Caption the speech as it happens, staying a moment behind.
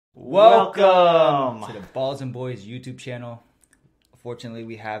Welcome to the Balls and Boys YouTube channel. Unfortunately,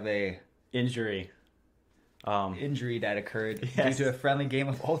 we have a injury that occurred due to a friendly game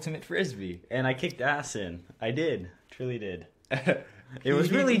of Ultimate Frisbee. And I kicked ass in. I did. Truly did. It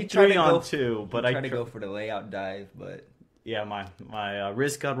was really 3-on-2, but I tried to go for the layout dive, but yeah, my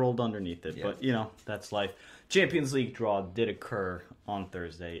wrist got rolled underneath it. Yeah. But you know, that's life. Champions League draw did occur on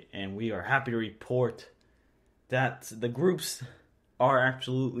Thursday, and we are happy to report that the groups are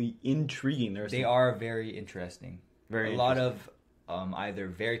absolutely intriguing. They are very interesting. A lot of either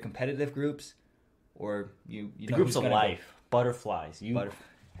very competitive groups, or the groups of life, butterflies,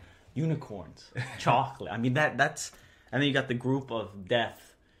 unicorns, chocolate. I mean that's, and then you got the group of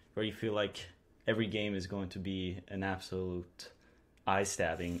death, where you feel like every game is going to be an absolute eye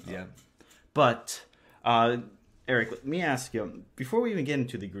stabbing. Yeah. But Eric, let me ask you before we even get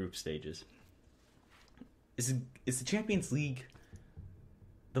into the group stages: is the Champions League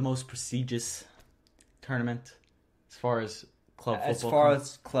the most prestigious tournament as far as club football? As far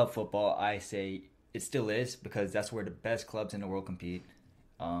as club football, I say it still is, because that's where the best clubs in the world compete.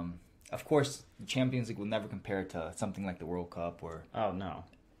 Of course, the Champions League will never compare to something like the World Cup or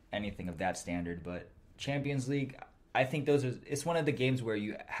anything of that standard. But Champions League, I think it's one of the games where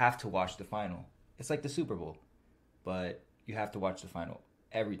you have to watch the final. It's like the Super Bowl, but you have to watch the final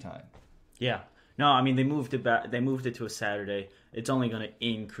every time. Yeah. No, I mean, they moved it back. They moved it to a Saturday. It's only going to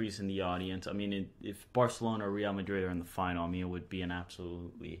increase in the audience. I mean, if Barcelona or Real Madrid are in the final, I mean, it would be an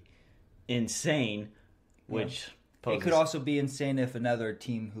absolutely insane. Which it could also be insane if another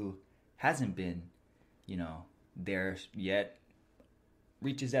team who hasn't been, there yet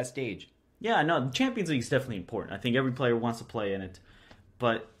reaches that stage. Yeah, no, the Champions League is definitely important. I think every player wants to play in it,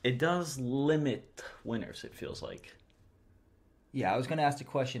 but it does limit winners. It feels like. Yeah, I was going to ask the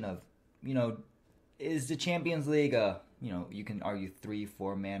question of, is the Champions League you can argue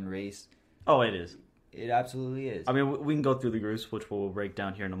 3-4 man race? Oh, it is. It absolutely is. I mean, we can go through the groups, which we'll break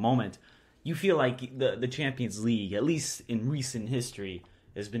down here in a moment. You feel like the Champions League, at least in recent history,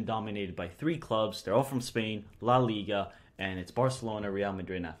 has been dominated by 3 clubs. They're all from Spain, La Liga, and it's Barcelona, Real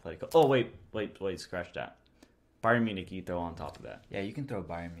Madrid, and Atletico. Oh, wait, scratch that. Bayern Munich, you throw on top of that. Yeah, you can throw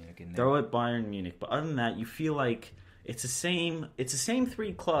Bayern Munich in there. Throw it Bayern Munich. But other than that, you feel like it's the same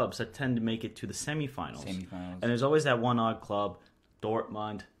 3 clubs that tend to make it to the semifinals. And there's always that one odd club,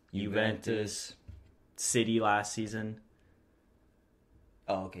 Dortmund, Juventus, City last season.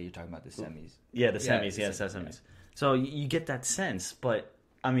 Oh, okay, you're talking about the semis. Yeah, the semis. Yes, the semis. So you get that sense. But,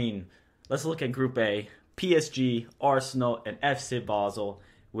 I mean, let's look at Group A. PSG, Arsenal, and FC Basel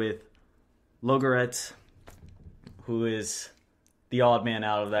with Logaret, who is the odd man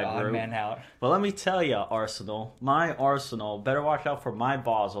out of that group. Odd man out. But let me tell you, my Arsenal, better watch out for my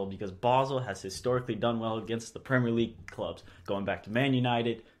Basel, because Basel has historically done well against the Premier League clubs, going back to Man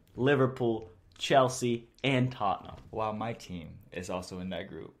United, Liverpool, Chelsea, and Tottenham. Wow, my team is also in that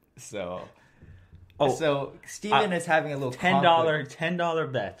group. So Steven is having a little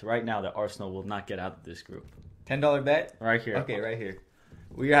 $10 bet right now that Arsenal will not get out of this group. $10 bet? Right here. Okay, right here.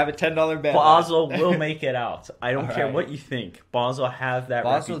 We have a $10 bet. Basel will make it out. I don't care what you think. Basel have that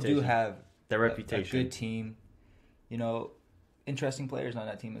reputation. Basel do have their reputation. A good team. Interesting players on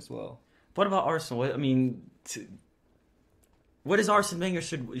that team as well. What about Arsenal? I mean, what is Arsene Wenger?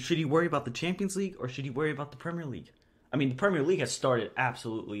 Should he worry about the Champions League, or should he worry about the Premier League? I mean, the Premier League has started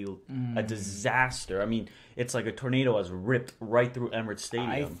absolutely a disaster. I mean, it's like a tornado has ripped right through Emirates Stadium.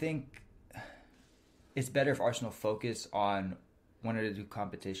 I think it's better if Arsenal focus on one of the 2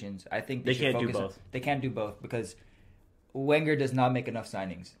 competitions. I think they can't do both. They can't do both because Wenger does not make enough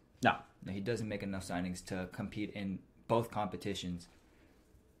signings. No, he doesn't make enough signings to compete in both competitions.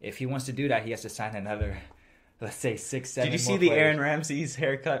 If he wants to do that, he has to sign another, let's say, 6, 7 Did you see the Aaron Ramsey's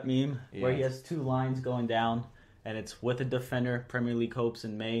haircut meme where he has 2 lines going down, and it's with a defender, Premier League hopes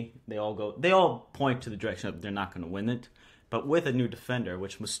in May. They all point to the direction of they're not going to win it. But with a new defender,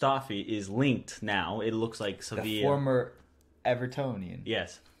 which Mustafi is linked now, it looks like Sevilla. The former Evertonian.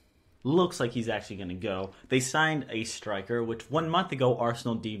 Yes. Looks like he's actually going to go. They signed a striker, which 1 month ago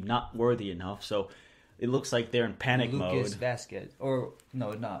Arsenal deemed not worthy enough. So it looks like they're in panic mode. Lucas Vasquez. Or,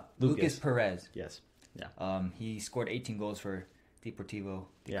 no, not. Lucas Perez. Yes. Yeah. He scored 18 goals for Deportivo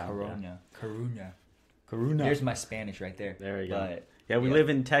de Coruña. Coruña. There's my Spanish right there. There you go. We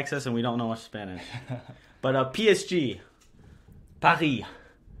live in Texas and we don't know much Spanish. But PSG,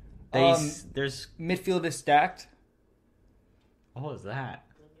 Paris. There's midfield is stacked. What was that?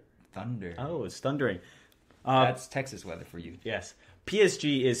 Thunder. Oh, it's thundering. That's Texas weather for you. Yes.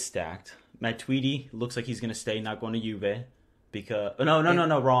 PSG is stacked. Matuidi looks like he's going to stay, not going to Juve.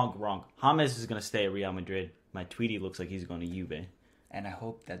 Wrong. James is going to stay at Real Madrid. Matuidi looks like he's going to Juve. and I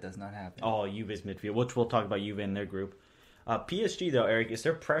hope that does not happen. Oh, Juve's midfield, which we'll talk about Juve in their group. PSG, though, Eric, is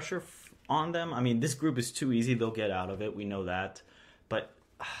there pressure on them? I mean, this group is too easy. They'll get out of it. We know that. But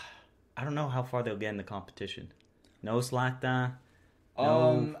I don't know how far they'll get in the competition. No Zlatan.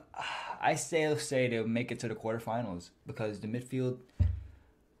 No... I say they'll make it to the quarterfinals because the midfield,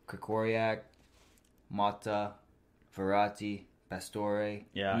 Krikoriak, Mata, Verratti, Pastore,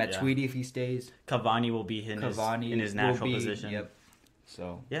 Matuidi if he stays. Cavani will be in his natural position. Yep.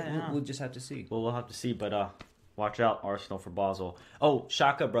 So we'll just have to see. Well, we'll have to see, but watch out, Arsenal for Basel. Oh,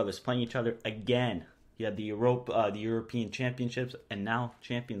 Shaka brothers playing each other again. You had the European Championships and now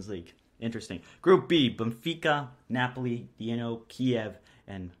Champions League. Interesting. Group B: Benfica, Napoli, Dinamo Kiev,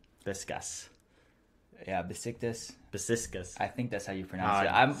 and Besiktas. Yeah, Besiktas. I think that's how you pronounce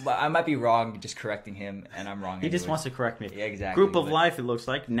it. I might be wrong, just correcting him, and I'm wrong. He just wants to correct me. Yeah, exactly. Group of life, it looks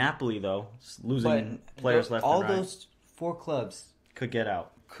like. Napoli, though, losing players left and right. All those 4 clubs could get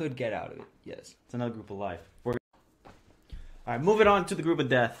out. Could get out of it, yes. It's another group of life. All right, moving on to the group of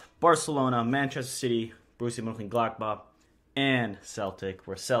death. Barcelona, Manchester City, Borussia Mönchengladbach, and Celtic,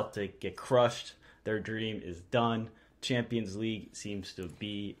 where Celtic get crushed. Their dream is done. Champions League seems to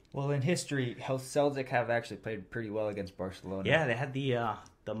be... Well, in history, Celtic have actually played pretty well against Barcelona. Yeah, they had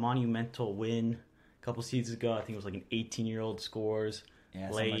the monumental win a couple seasons ago. I think it was like an 18-year-old scores late.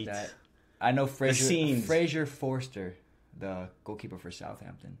 Something like that. I know Fraser Forster, the goalkeeper for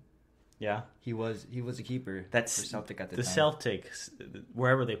Southampton. Yeah, he was a keeper for Celtic at the time. The Celtics,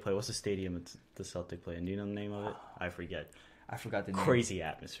 wherever they play, what's the stadium the Celtic play in? Do you know the name of it? I forget. I forgot the name. Crazy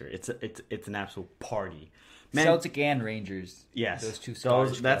atmosphere. It's an absolute party. Man, Celtic and Rangers. Yes. Those two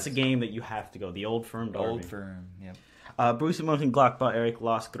Scottish that's a game that you have to go. The Old Firm derby. Old Firm, yep. Borussia Mönchengladbach, Eric,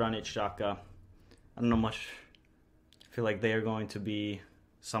 lost Granit Xhaka. I don't know much. I feel like they are going to be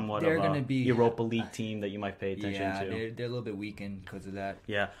somewhat of a Europa League team that you might pay attention to. Yeah, they're a little bit weakened because of that.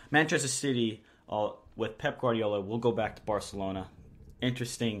 Yeah. Manchester City, with Pep Guardiola, will go back to Barcelona.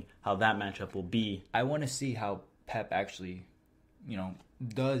 Interesting how that matchup will be. I want to see how Pep actually,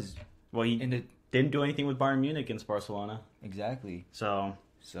 does. Well, didn't do anything with Bayern Munich against Barcelona. Exactly. So.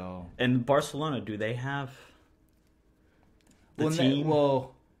 And Barcelona, do they have the team?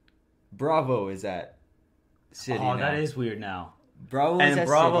 Well, Bravo is at City now. That is weird now.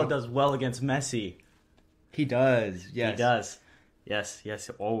 Bravo does well against Messi. He does, yes. He does. Yes.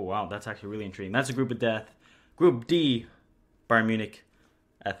 Oh, wow, that's actually really intriguing. That's a group of death. Group D, Bayern Munich,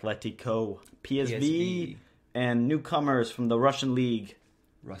 Atletico, PSV, and newcomers from the Russian league,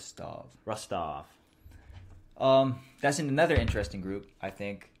 Rostov. That's in another interesting group, I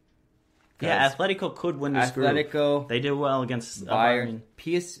think. Yeah, Atletico could win this group. They did well against Bayern.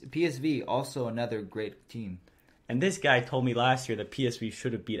 PSV, also another great team. And this guy told me last year that PSV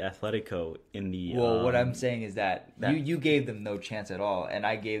should have beat Atletico in the... Well, what I'm saying is that you gave them no chance at all, and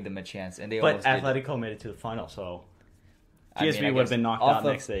I gave them a chance, and they almost did. But Atletico made it to the final, so PSV would have been knocked out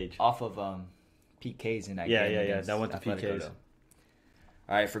next stage. Off of PKs in that game. Yeah, that went to PKs. Though.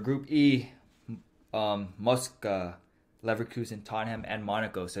 All right, for Group E, Moscow, Leverkusen, Tottenham, and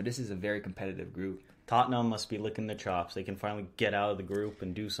Monaco. So this is a very competitive group. Tottenham must be licking their chops. They can finally get out of the group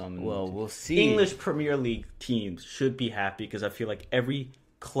and do something. Well, we'll see. English Premier League teams should be happy because I feel like every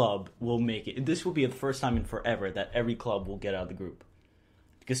club will make it. This will be the first time in forever that every club will get out of the group.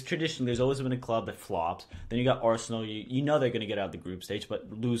 Because traditionally, there's always been a club that flops. Then you got Arsenal. You know they're going to get out of the group stage,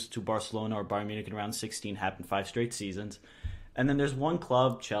 but lose to Barcelona or Bayern Munich in round 16 happened 5 straight seasons. And then there's one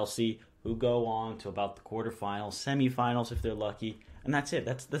club, Chelsea, who go on to about the quarterfinals, semifinals if they're lucky. And that's it.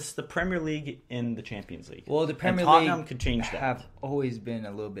 That's the Premier League in the Champions League. Well, the Premier League could change that. Have always been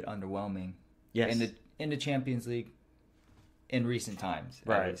a little bit underwhelming. Yes. In the Champions League in recent times.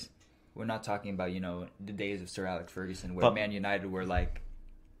 Right. We're not talking about, the days of Sir Alex Ferguson where Man United were like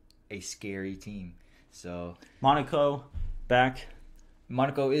a scary team. So Monaco back.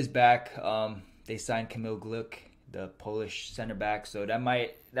 Monaco is back. They signed Kamil Gluck, the Polish center back, so that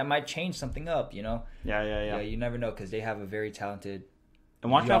might change something up, Yeah. You never know because they have a very talented.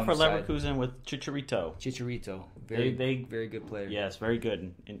 And watch out for Leverkusen with Chicharito. Very good player. Yes, very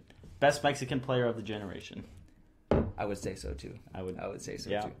good. And best Mexican player of the generation. I would say so too. I would say so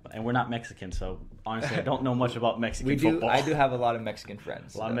too. And we're not Mexican, so honestly, I don't know much about Mexican football. I do have a lot of Mexican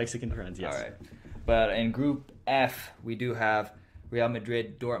friends. A lot of Mexican friends, yes. All right. But in Group F, we do have Real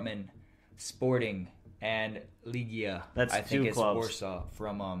Madrid, Dortmund, Sporting, and Legia. That's I think two it's clubs. Warsaw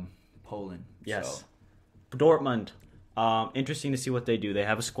from Poland. Yes. So. Dortmund. Interesting to see what they do. They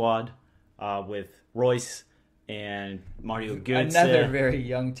have a squad with Royce and Mario Götze. Another very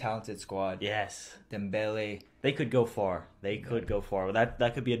young, talented squad. Yes. Dembele. They could go far.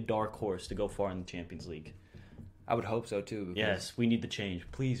 That could be a dark horse to go far in the Champions League. I would hope so too. Yes, we need the change.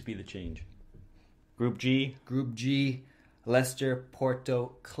 Please be the change. Group G. Group G, Leicester,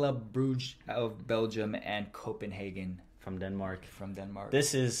 Porto, Club Brugge of Belgium, and Copenhagen from Denmark.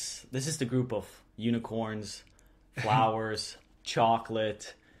 This is the group of unicorns, flowers,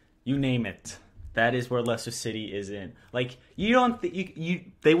 chocolate, you name it. That is where Leicester City is in. Like, they won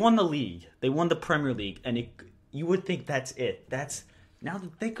the league, they won the Premier League, and you would think that's it. That's now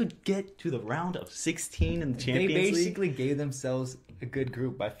that they could get to the round of 16 in the Champions League. They basically gave themselves a good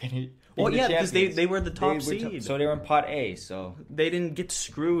group by finishing. Well, yeah, because they were the top seed. So they were in Pot A, so... They didn't get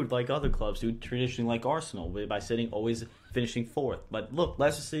screwed like other clubs do, traditionally like Arsenal, by always finishing fourth. But look,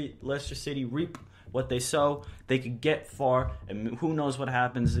 Leicester City reap what they sow. They could get far, and who knows what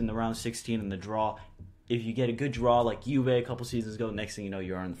happens in the round 16 in the draw. If you get a good draw like Juve a couple seasons ago, next thing you know,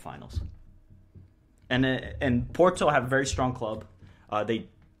 you're in the finals. And Porto have a very strong club. They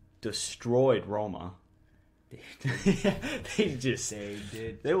destroyed Roma. They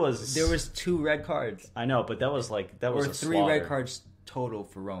did. There was 2 red cards. I know, but that was a 3 slaughter. red cards total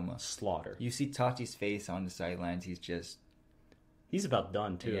for Roma. Slaughter. You see Tati's face on the sidelines. He's about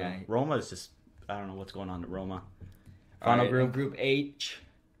done too. Yeah. Roma is just, I don't know what's going on at Roma. Final group. Group H,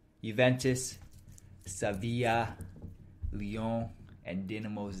 Juventus, Sevilla, Lyon, and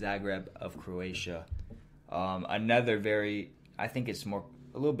Dinamo Zagreb of Croatia. Another I think it's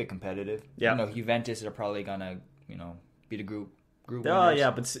a little bit competitive. Yeah. Juventus are probably gonna, be the group winners.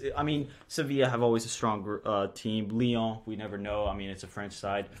 Yeah, but I mean, Sevilla have always a strong team. Lyon, we never know. I mean, it's a French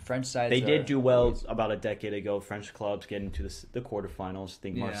side. They did do well about a decade ago. French clubs getting to the quarterfinals. I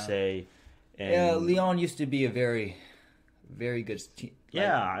think Marseille. And Lyon used to be a very, very good team.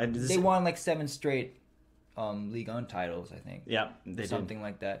 They won 7 straight Ligue 1 titles, I think. Yeah, they something did.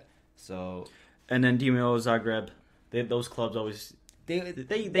 like that. So. And then Dinamo Zagreb, those clubs always.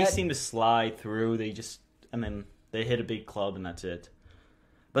 They seem to slide through. And then they hit a big club and that's it.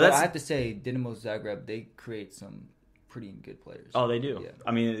 But I have to say, Dinamo Zagreb, they create some pretty good players. Oh, they do. Yeah.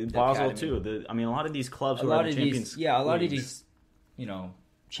 I mean, Basel too. A lot of these clubs who are the champions. A lot of these,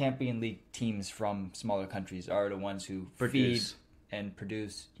 Champion League teams from smaller countries are the ones who feed and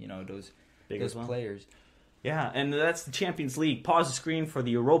produce, those players. Yeah, and that's the Champions League. Pause the screen for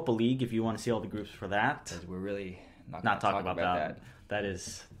the Europa League if you want to see all the groups for that. Because we're really not talking about that. That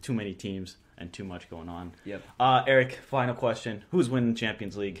is too many teams and too much going on. Yep. Eric, final question. Who's winning the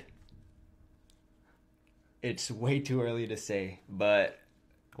Champions League? It's way too early to say, but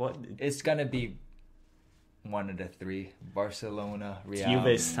it's going to be one of the 3. Barcelona, Real.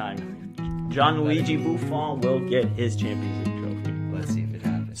 Juve's time. Gianluigi Buffon will get his Champions League trophy. Let's see if it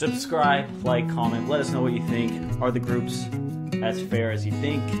happens. Subscribe, like, comment. Let us know what you think. Are the groups as fair as you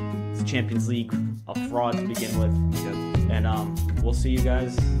think? It's the Champions League a fraud to begin with. Yep. And we'll see you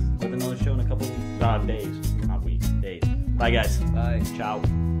guys with another show in a couple days. Not weeks, days. Bye, guys. Bye. Ciao.